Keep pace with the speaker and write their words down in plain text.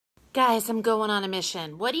Guys, I'm going on a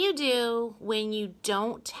mission. What do you do when you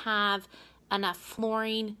don't have enough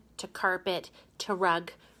flooring to carpet to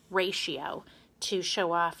rug ratio to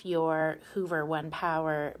show off your Hoover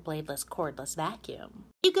ONEPWR bladeless cordless vacuum?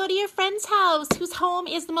 You go to your friend's house whose home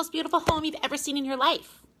is the most beautiful home you've ever seen in your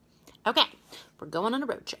life. Okay, we're going on a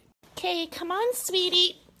road trip. Okay, come on,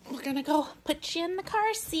 sweetie. We're gonna go put you in the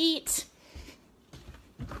car seat.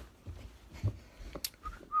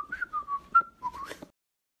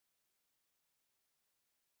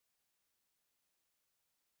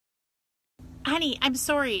 Honey, I'm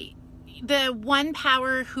sorry. The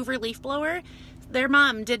ONEPWR Hoover leaf blower, their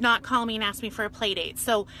mom did not call me and ask me for a play date.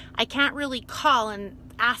 So I can't really call and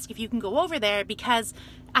ask if you can go over there because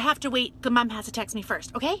I have to wait. The mom has to text me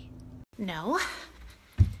first, okay? No.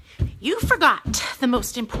 You forgot the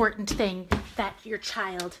most important thing that your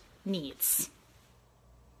child needs.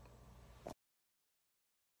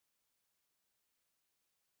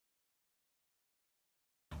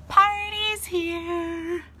 Party's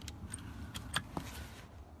here.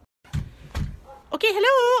 Okay,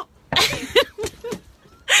 hello.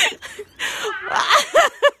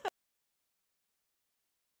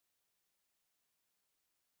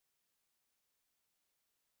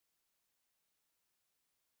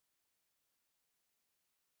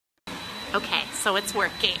 Okay, so it's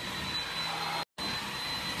working.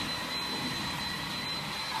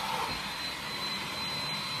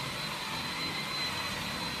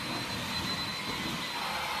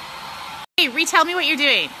 Hey, retell me what you're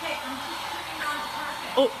doing. Okay, I'm just putting on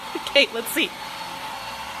carpet. Oh, okay, let's see.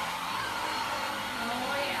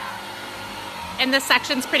 Oh, yeah. And this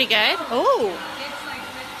section's pretty good. Oh. It's like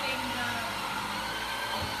lifting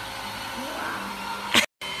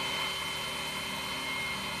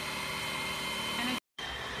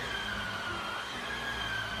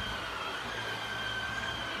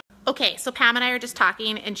the... Okay, so Pam and I are just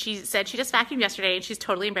talking, and she said she just vacuumed yesterday, and she's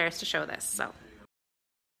totally embarrassed to show this, so.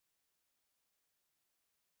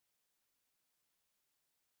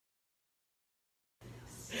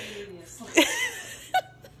 Seriously.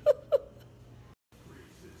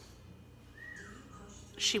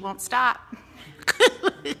 She won't stop.